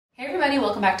everybody,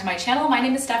 welcome back to my channel. My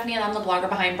name is Stephanie and I'm the blogger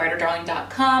behind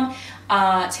brighterdarling.com.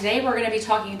 Today we're going to be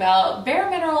talking about Bare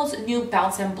Minerals' new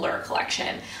Bounce and Blur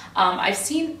collection. I've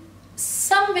seen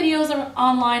some videos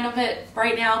online of it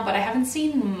right now, but I haven't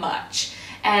seen much.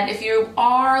 And if you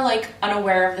are like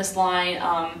unaware of this line,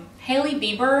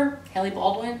 Hailey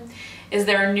Baldwin is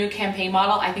their new campaign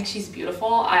model. I think she's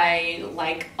beautiful. I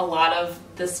like a lot of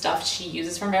the stuff she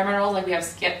uses from Bare Minerals. Like we have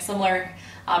similar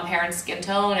hair and skin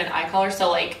tone and eye color, so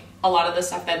like a lot of the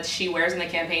stuff that she wears in the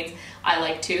campaigns I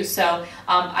like too. So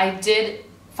I did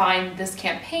find this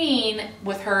campaign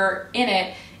with her in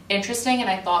it interesting, and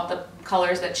I thought the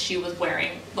colors that she was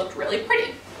wearing looked really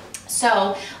pretty.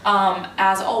 So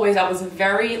as always, I was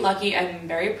very lucky and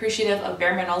very appreciative of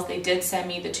Bare Minerals. They did send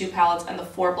me the 2 palettes and the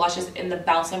 4 blushes in the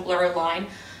Bounce and Blur line,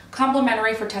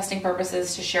 complimentary for testing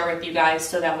purposes, to share with you guys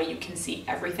so that way you can see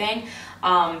everything.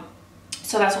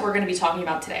 So that's what we're going to be talking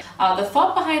about today. The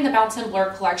thought behind the Bounce and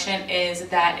Blur collection is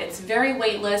that it's very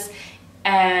weightless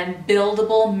and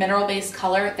buildable mineral-based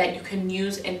color that you can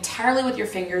use entirely with your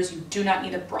fingers. You do not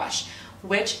need a brush,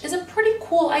 which is a pretty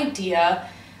cool idea.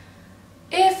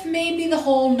 If maybe the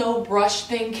whole no brush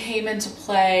thing came into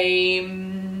play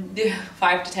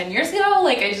 5 to 10 years ago,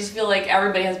 like I just feel like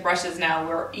everybody has brushes now,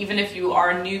 where even if you are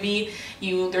a newbie,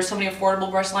 there's so many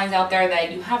affordable brush lines out there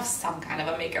that you have some kind of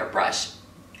a makeup brush.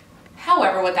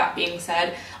 However, with that being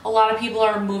said, a lot of people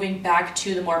are moving back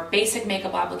to the more basic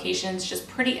makeup applications, just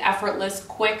pretty effortless,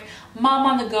 quick, mom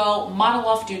on the go, model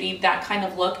off duty, that kind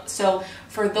of look. So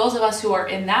for those of us who are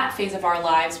in that phase of our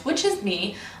lives, which is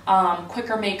me,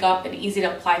 quicker makeup and easy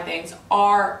to apply things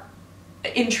are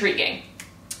intriguing.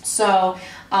 So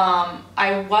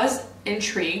I was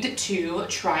intrigued to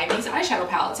try these eyeshadow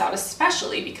palettes out,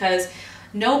 especially because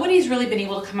nobody's really been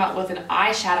able to come out with an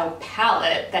eyeshadow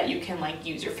palette that you can like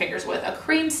use your fingers with. A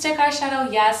cream stick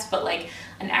eyeshadow, yes, but like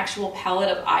an actual palette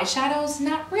of eyeshadows,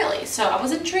 not really. So I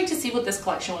was intrigued to see what this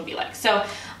collection would be like. So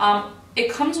it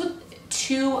comes with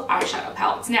 2 eyeshadow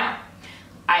palettes. Now,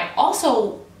 I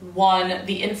also won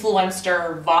the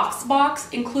Influencer Vox box,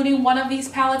 including one of these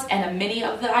palettes and a mini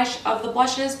of the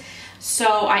blushes. So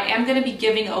I am going to be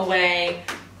giving away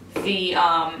the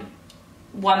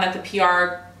one that the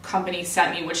PR company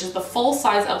sent me, which is the full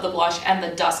size of the blush and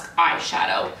the dusk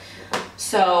eyeshadow.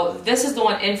 So this is the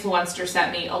one Influencer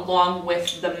sent me, along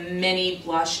with the mini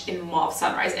blush in Mauve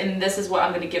Sunrise, and this is what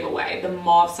I'm going to give away, the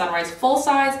Mauve Sunrise full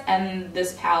size and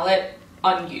this palette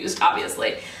unused,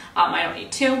 obviously. I don't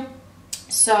need 2.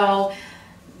 So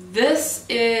this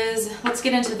is, let's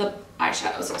get into the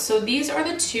eyeshadows. So these are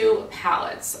the 2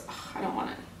 palettes. I don't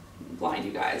want to blind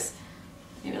you guys,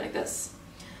 maybe like this.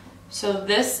 So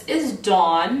this is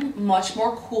Dawn, much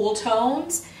more cool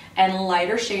tones and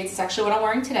lighter shades. It's actually what I'm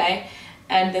wearing today.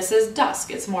 And this is Dusk.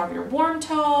 It's more of your warm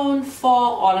tone,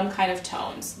 fall, autumn kind of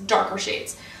tones, darker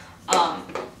shades.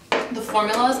 The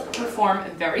formulas perform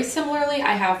very similarly.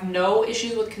 I have no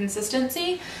issues with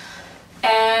consistency.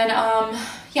 And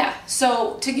yeah,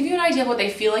 so to give you an idea of what they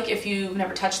feel like if you've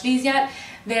never touched these yet,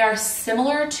 they are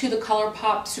similar to the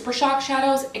ColourPop Super Shock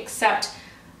shadows, except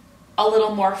a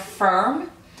little more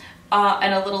firm.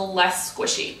 And a little less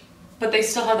squishy, but they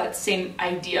still have that same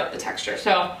idea of the texture.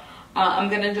 So I'm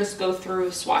gonna just go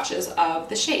through swatches of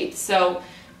the shades. So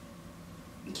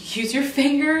use your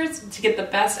fingers to get the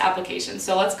best application.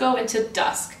 So let's go into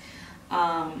Dusk.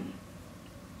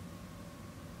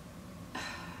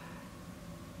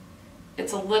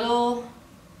 It's a little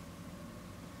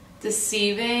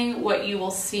deceiving what you will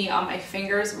see on my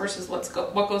fingers versus what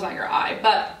goes on your eye,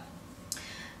 but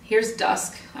here's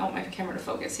Dusk. I want my camera to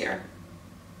focus here.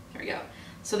 Here we go.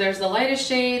 So there's the lightest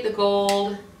shade, the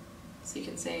gold, so you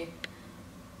can see,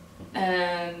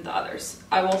 and the others.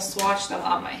 I will swatch them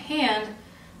on my hand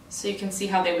so you can see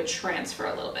how they would transfer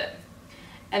a little bit.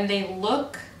 And they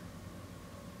look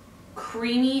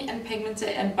creamy and pigmented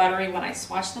and buttery when I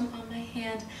swatch them on my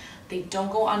hand. They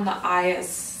don't go on the eye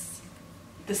as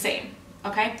the same,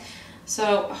 okay?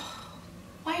 So,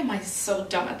 why am I so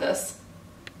dumb at this?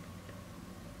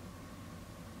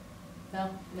 No,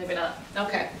 maybe not.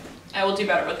 Okay, I will do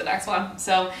better with the next one.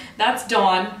 So that's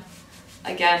Dawn.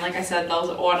 Again, like I said, those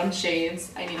are autumn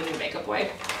shades. I need a new makeup wipe.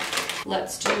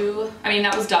 Let's do,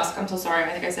 that was Dusk. I'm so sorry. I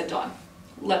think I said Dawn.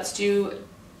 Let's do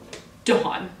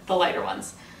Dawn, the lighter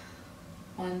ones.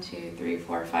 1, 2, 3,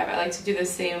 4, 5. I like to do the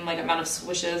same like amount of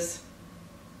swishes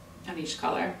on each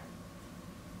color.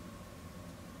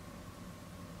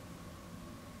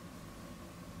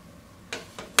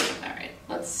 All right,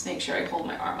 let's make sure I hold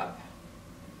my arm up.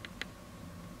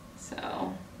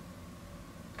 So,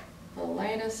 the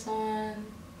lightest one,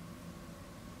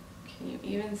 can you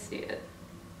even see it?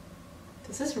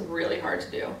 This is really hard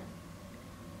to do.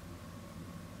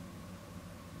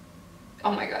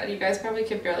 Oh my god, you guys probably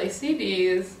can barely see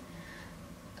these.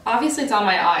 Obviously it's on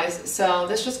my eyes, so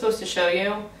this just goes to show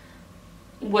you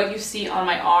what you see on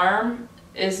my arm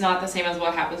is not the same as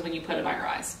what happens when you put it on your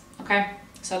eyes, okay?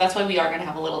 So that's why we are gonna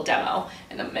have a little demo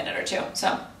in a minute or two.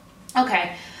 So,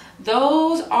 okay,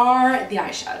 those are the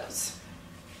eyeshadows.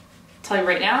 I'll tell you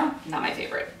right now, not my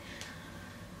favorite.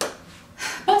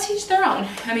 But to each their own.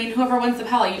 I mean, whoever wins the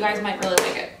palette, you guys might really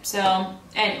like it. So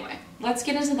anyway, let's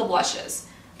get into the blushes.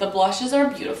 The blushes are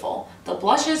beautiful. The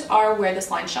blushes are where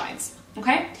this line shines,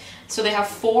 okay? So they have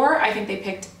 4, I think they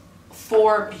picked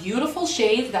 4 beautiful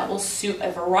shades that will suit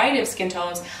a variety of skin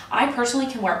tones. I personally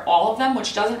can wear all of them,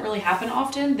 which doesn't really happen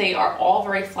often. They are all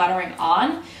very flattering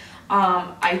on.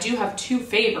 I do have 2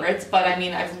 favorites, but I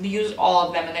mean, I've used all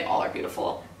of them and they all are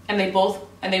beautiful. And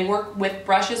they work with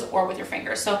brushes or with your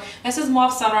fingers. So this is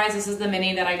Mauve Sunrise. This is the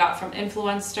mini that I got from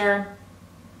Influencer.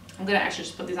 I'm gonna actually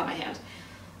just put these on my hand.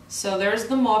 So there's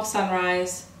the Mauve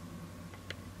Sunrise.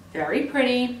 Very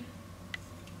pretty.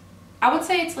 I would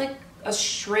say it's like a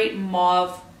straight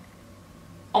mauve,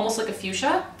 almost like a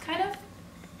fuchsia, kind of.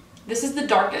 This is the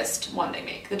darkest one they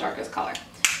make, the darkest color.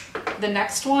 The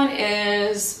next one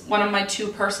is one of my 2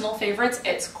 personal favorites.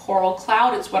 It's Coral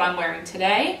Cloud. It's what I'm wearing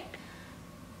today.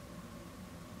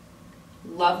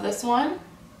 Love this one,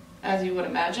 as you would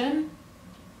imagine.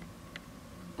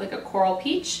 Like a coral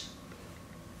peach.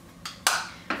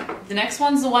 The next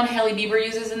one's the one Hailey Bieber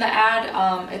uses in the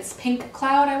ad. It's Pink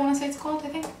Cloud, I want to say it's called, I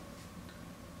think.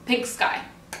 Pink Sky.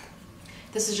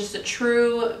 This is just a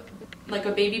true, like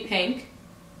a baby pink.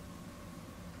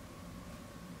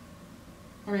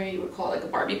 Or maybe you would call it like a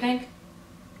Barbie pink.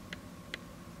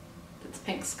 It's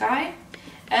Pink Sky.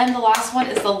 And the last one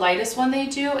is the lightest one they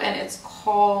do, and it's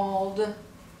called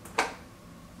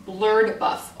Blurred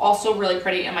Buff. Also really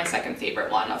pretty, and my second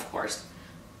favorite one, of course.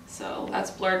 So that's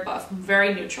Blurred Buff,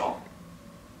 very neutral.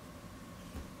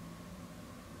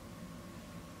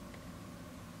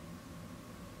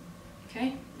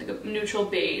 Okay, like a neutral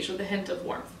beige with a hint of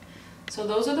warmth. So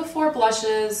those are the 4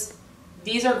 blushes.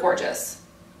 These are gorgeous.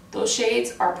 Those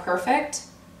shades are perfect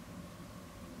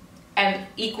and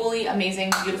equally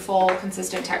amazing, beautiful,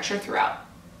 consistent texture throughout.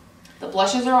 The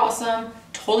blushes are awesome.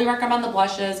 Totally recommend the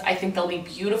blushes. I think they'll be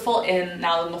beautiful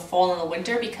now in the fall and the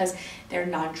winter because they're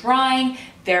not drying.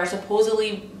 They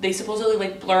supposedly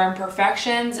like blur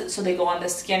imperfections, so they go on the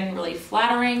skin really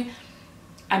flattering.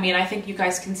 I mean, I think you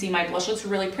guys can see my blush looks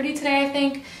really pretty today, I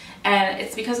think, and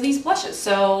it's because of these blushes.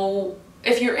 So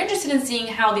if you're interested in seeing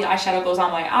how the eyeshadow goes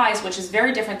on my eyes, which is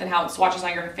very different than how it swatches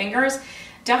on your fingers,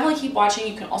 definitely keep watching.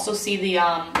 You can also see the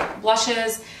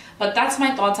blushes. But that's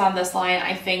my thoughts on this line.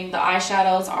 I think the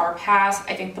eyeshadows are pass.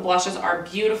 I think the blushes are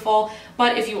beautiful.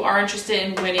 But if you are interested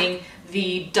in winning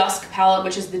the Dusk palette,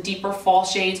 which is the deeper fall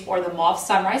shades, or the Mauve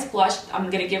Sunrise blush, I'm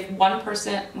gonna give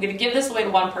this away to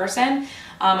one person.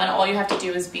 And all you have to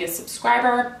do is be a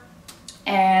subscriber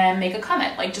and make a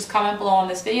comment. Like, just comment below on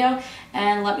this video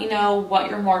and let me know what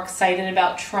you're more excited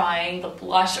about trying, the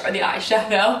blush or the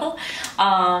eyeshadow.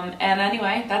 And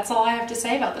anyway, that's all I have to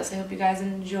say about this. I hope you guys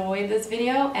enjoyed this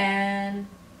video, and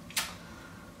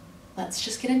let's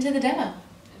just get into the demo.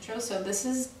 So this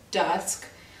is Dusk.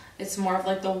 It's more of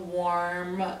like the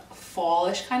warm,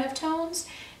 fallish kind of tones.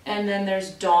 And then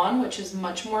there's Dawn, which is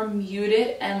much more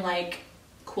muted and like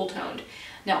cool toned.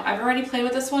 Now, I've already played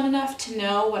with this one enough to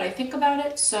know what I think about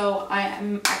it, so I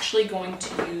am actually going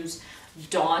to use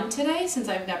Dawn today since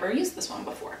I've never used this one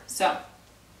before. So,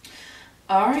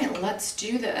 alright, let's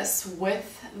do this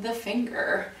with the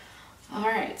finger.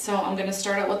 Alright, so I'm going to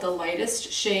start out with the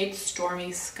lightest shade,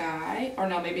 Stormy Sky, or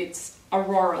no, maybe it's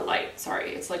Aurora Light,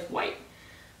 sorry, it's like white,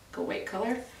 like a white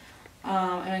color. And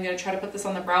I'm going to try to put this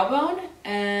on the brow bone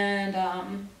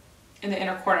and in the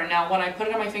inner corner. Now, when I put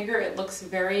it on my finger, it looks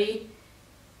very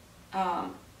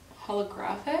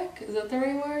holographic, is that the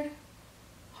right word?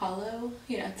 Hollow?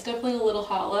 Yeah, it's definitely a little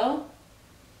hollow.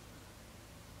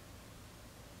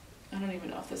 I don't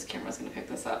even know if this camera's gonna pick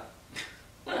this up.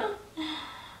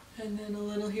 And then a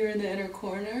little here in the inner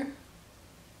corner.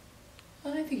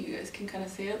 Well, I think you guys can kind of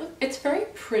see it. Look, it's very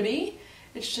pretty.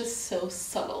 It's just so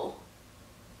subtle.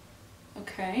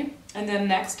 Okay, and then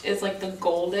next is like the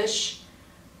goldish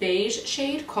beige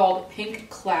shade called Pink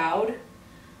Cloud.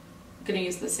 I'm gonna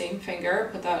use the same finger,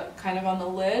 put that kind of on the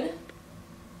lid,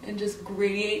 and just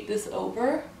gradiate this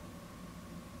over.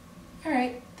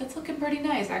 Alright, that's looking pretty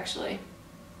nice actually.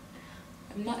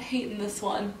 I'm not hating this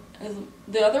one.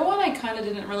 The other one I kind of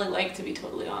didn't really like, to be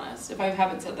totally honest, if I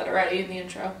haven't said that already in the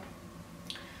intro.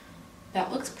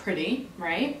 That looks pretty,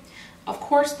 right? Of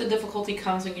course, the difficulty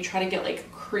comes when you try to get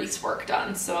like crease work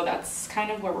done, so that's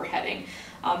kind of where we're heading.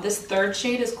 This third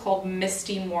shade is called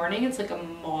Misty Morning. It's like a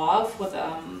mauve with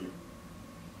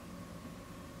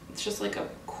it's just like a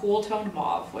cool toned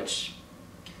mauve, which,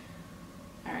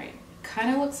 all right,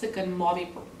 kind of looks like a mauvey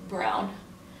brown.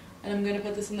 And I'm gonna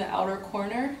put this in the outer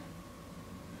corner.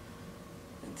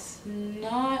 It's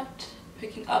not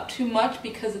picking up too much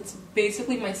because it's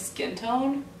basically my skin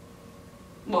tone.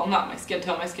 Well, not my skin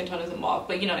tone isn't mauve,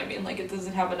 but you know what I mean, like it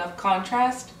doesn't have enough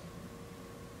contrast.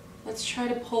 Let's try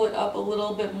to pull it up a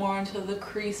little bit more into the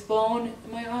crease bone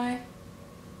in my eye.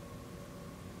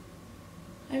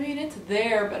 I mean, it's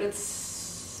there, but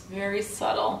it's very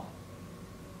subtle.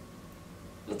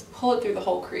 Let's pull it through the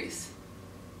whole crease.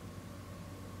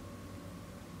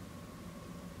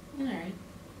 Alright.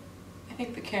 I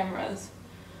think the camera is...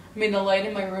 I mean, the light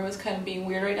in my room is kind of being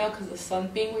weird right now because the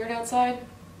sun's being weird outside.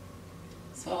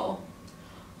 So,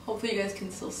 hopefully you guys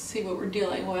can still see what we're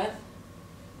dealing with.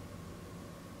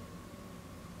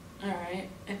 Alright,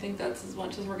 I think that's as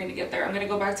much as we're going to get there. I'm going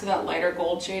to go back to that lighter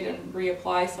gold shade and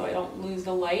reapply so I don't lose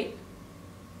the light.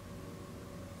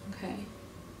 Okay.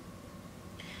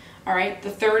 Alright, the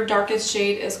third darkest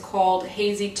shade is called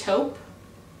Hazy Taupe,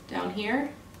 down here.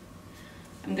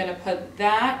 I'm going to put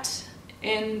that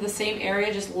in the same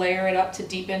area, just layer it up to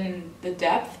deepen the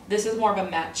depth. This is more of a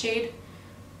matte shade.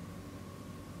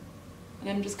 And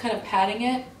I'm just kind of patting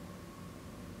it.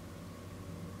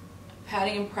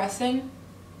 Patting and pressing.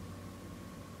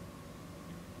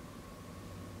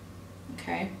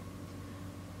 Okay.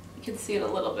 You can see it a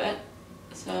little bit.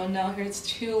 So now here's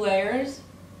 2 layers.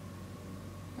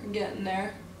 We're getting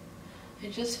there. I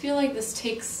just feel like this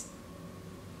takes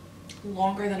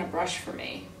longer than a brush for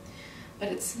me. But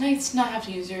it's nice to not have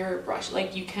to use your brush.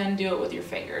 Like, you can do it with your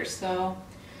fingers. So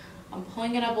I'm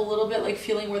pulling it up a little bit, like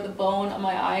feeling where the bone on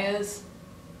my eye is.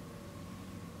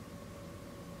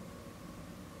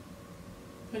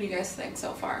 What do you guys think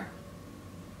so far?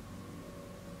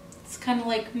 It's kind of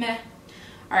like meh.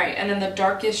 Alright, and then the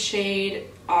darkest shade,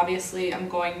 obviously I'm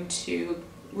going to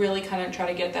really kind of try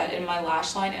to get that in my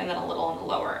lash line and then a little on the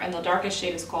lower. And the darkest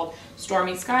shade is called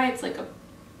Stormy Sky. It's like a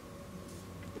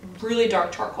really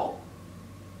dark charcoal.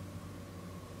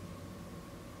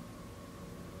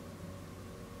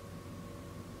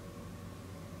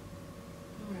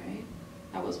 Alright,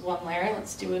 that was one layer.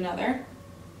 Let's do another.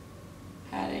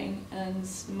 Patting and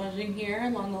smudging here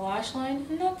along the lash line,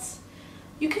 and that's,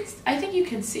 I think you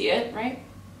can see it, right?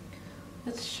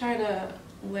 Let's try to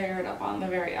layer it up on the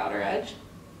very outer edge.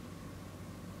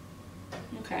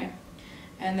 Okay,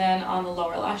 and then on the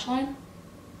lower lash line.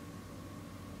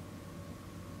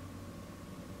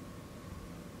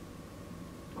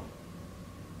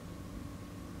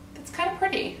 It's kind of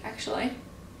pretty, actually.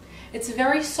 It's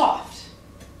very soft,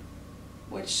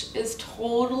 which is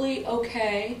totally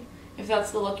okay if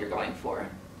that's the look you're going for.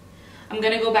 I'm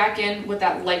going to go back in with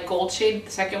that light gold shade,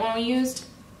 the second one we used,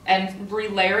 and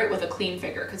relayer it with a clean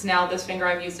finger, because now this finger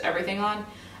I've used everything on.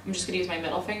 I'm just going to use my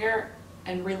middle finger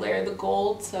and relayer the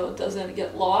gold so it doesn't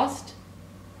get lost.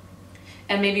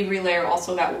 And maybe relayer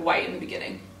also that white in the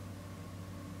beginning.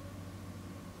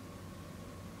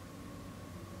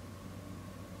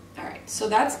 Alright, so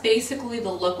that's basically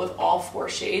the look with all 4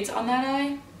 shades on that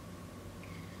eye.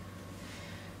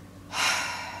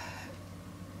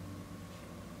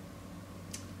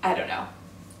 I don't know.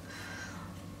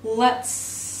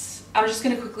 I'm just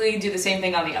gonna quickly do the same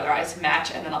thing on the other eyes to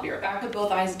match, and then I'll be right back with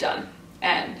both eyes done.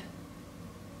 And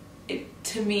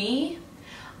to me,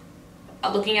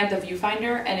 looking at the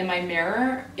viewfinder and in my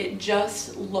mirror, it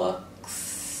just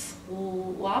looks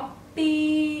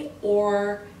sloppy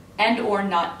or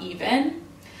not even.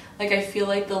 Like, I feel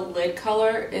like the lid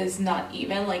color is not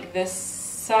even. Like, this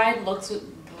side looks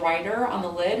brighter on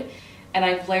the lid, and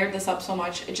I've layered this up so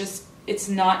much, it's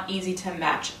not easy to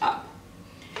match up.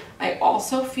 I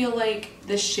also feel like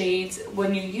the shades,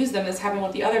 when you use them, this happened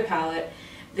with the other palette,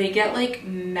 they get like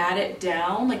matted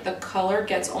down, like the color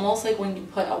gets almost like when you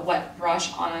put a wet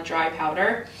brush on a dry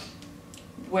powder,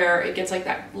 where it gets like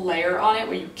that layer on it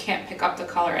where you can't pick up the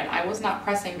color, and I was not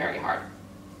pressing very hard.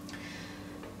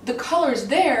 The color's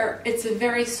there, it's a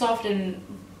very soft and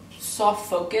soft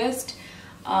focused.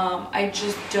 I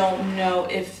just don't know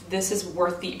if this is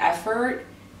worth the effort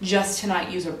just to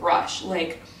not use a brush.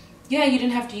 Like, yeah, you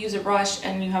didn't have to use a brush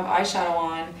and you have eyeshadow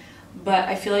on, but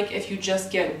I feel like if you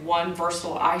just get one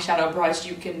versatile eyeshadow brush,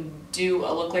 you can do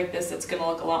a look like this that's gonna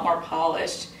look a lot more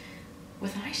polished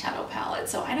with an eyeshadow palette.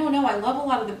 So I don't know, I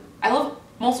love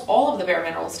most all of the Bare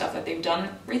Minerals stuff that they've done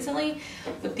recently,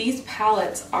 but these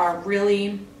palettes are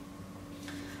really,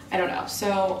 I don't know.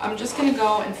 So I'm just gonna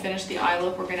go and finish the eye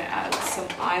look. We're gonna add some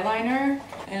eyeliner,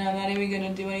 and I'm not even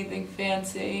gonna do anything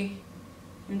fancy.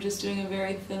 I'm just doing a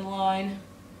very thin line.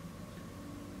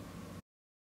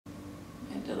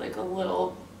 I did like a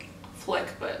little flick,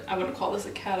 but I wouldn't call this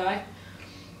a cat eye.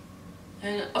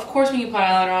 And of course when you put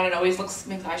eyeliner on, it always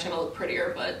makes eyeshadow look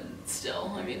prettier, but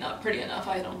still, I mean, not pretty enough,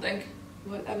 I don't think.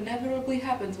 What inevitably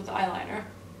happens with eyeliner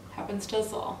happens to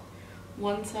us all.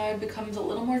 One side becomes a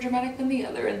little more dramatic than the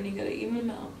other, and then you gotta even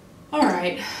them out. All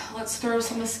right, let's throw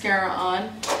some mascara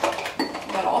on.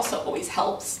 That also always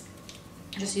helps.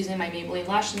 Just using my Maybelline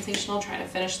Lash Sensational, trying to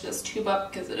finish this tube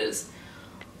up because it is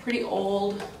pretty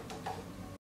old.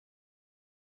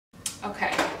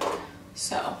 Okay,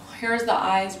 so here's the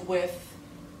eyes with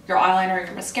your eyeliner and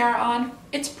your mascara on.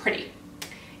 It's pretty.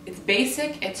 It's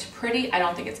basic, it's pretty. I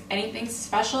don't think it's anything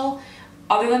special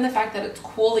other than the fact that it's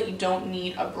cool that you don't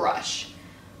need a brush.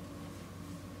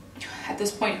 At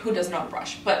this point, who doesn't know a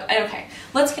brush? But okay,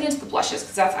 let's get into the blushes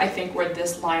because that's, I think, where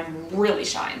this line really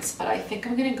shines. But I think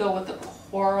I'm gonna go with the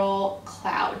Coral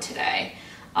Cloud today.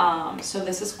 So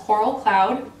this is Coral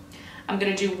Cloud. I'm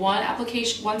gonna do one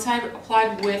side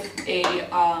applied with a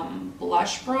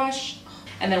blush brush,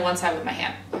 and then one side with my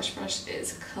hand. Blush brush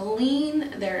is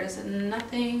clean. There is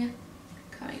nothing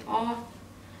coming off.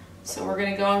 So we're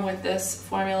gonna go in with this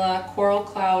formula Coral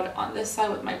Cloud on this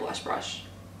side with my blush brush.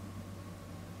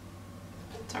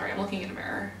 Sorry, I'm looking in a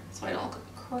mirror so I don't look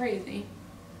crazy.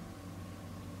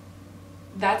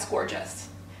 That's gorgeous.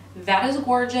 That is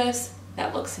gorgeous.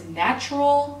 That looks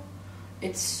natural.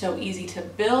 It's so easy to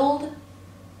build.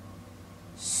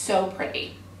 So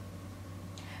pretty.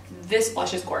 This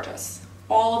blush is gorgeous.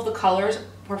 All of the colors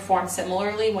perform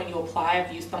similarly when you apply.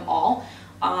 I've used them all.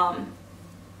 And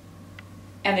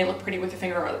they look pretty with the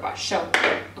finger or the brush. So,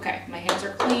 okay, my hands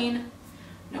are clean.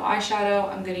 No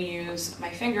eyeshadow. I'm gonna use my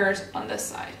fingers on this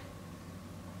side.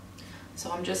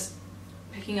 So I'm just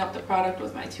picking up the product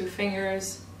with my two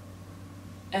fingers,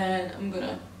 and I'm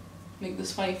gonna make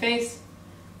this funny face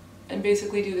and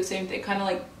basically do the same thing, kind of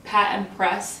like pat and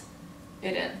press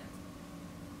it in.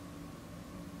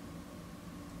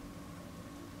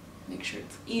 Make sure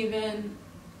it's even.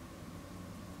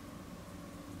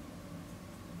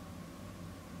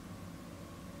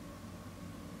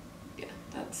 Yeah,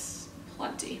 that's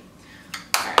plenty.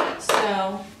 Alright,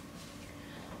 so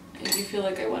I do feel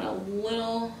like I went a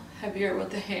little heavier with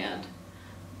the hand,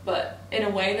 but in a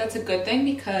way that's a good thing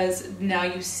because now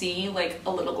you see like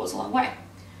a little goes a long way.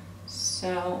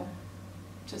 So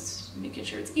just making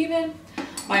sure it's even.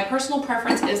 My personal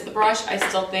preference is the brush. I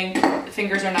still think the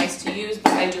fingers are nice to use,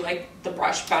 but I do like the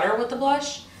brush better with the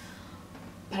blush.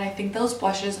 But I think those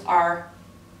blushes are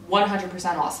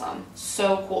 100% awesome.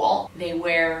 So cool. They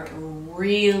wear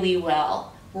really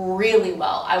well. Really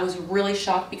well. I was really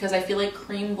shocked because I feel like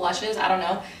cream blushes, I don't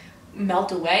know,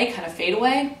 melt away, kind of fade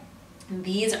away.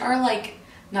 These are like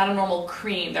not a normal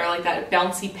cream. They're like that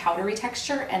bouncy powdery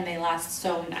texture and they last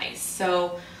so nice.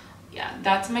 So yeah,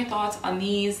 that's my thoughts on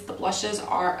these. The blushes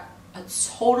are a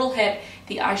total hit.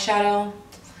 The eyeshadow,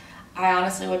 I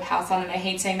honestly would pass on, and I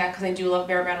hate saying that because I do love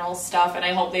Bare Minerals stuff and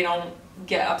I hope they don't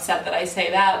get upset that I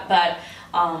say that, but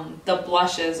the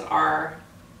blushes are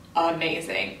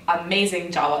amazing.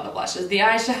 Amazing job on the blushes. The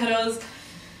eyeshadows.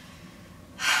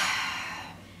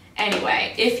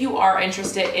 Anyway, if you are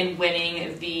interested in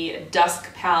winning the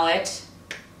Dusk palette,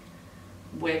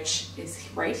 which is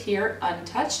right here,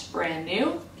 untouched, brand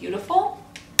new, beautiful.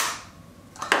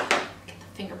 Get the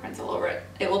fingerprints all over it.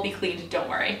 It will be cleaned, don't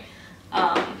worry.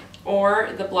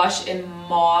 Or the blush in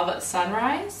Mauve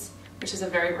Sunrise, which is a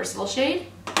very versatile shade.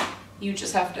 You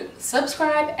just have to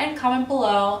subscribe and comment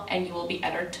below and you will be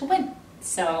entered to win.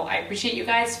 So I appreciate you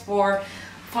guys for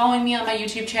following me on my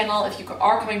YouTube channel. If you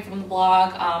are coming from the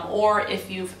blog, or if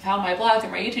you've found my blog through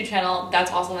my YouTube channel,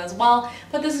 that's awesome as well.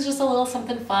 But this is just a little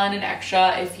something fun and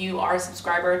extra if you are a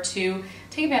subscriber to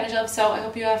take advantage of. So I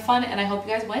hope you have fun and I hope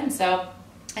you guys win. So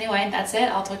anyway, that's it.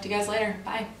 I'll talk to you guys later.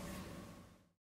 Bye.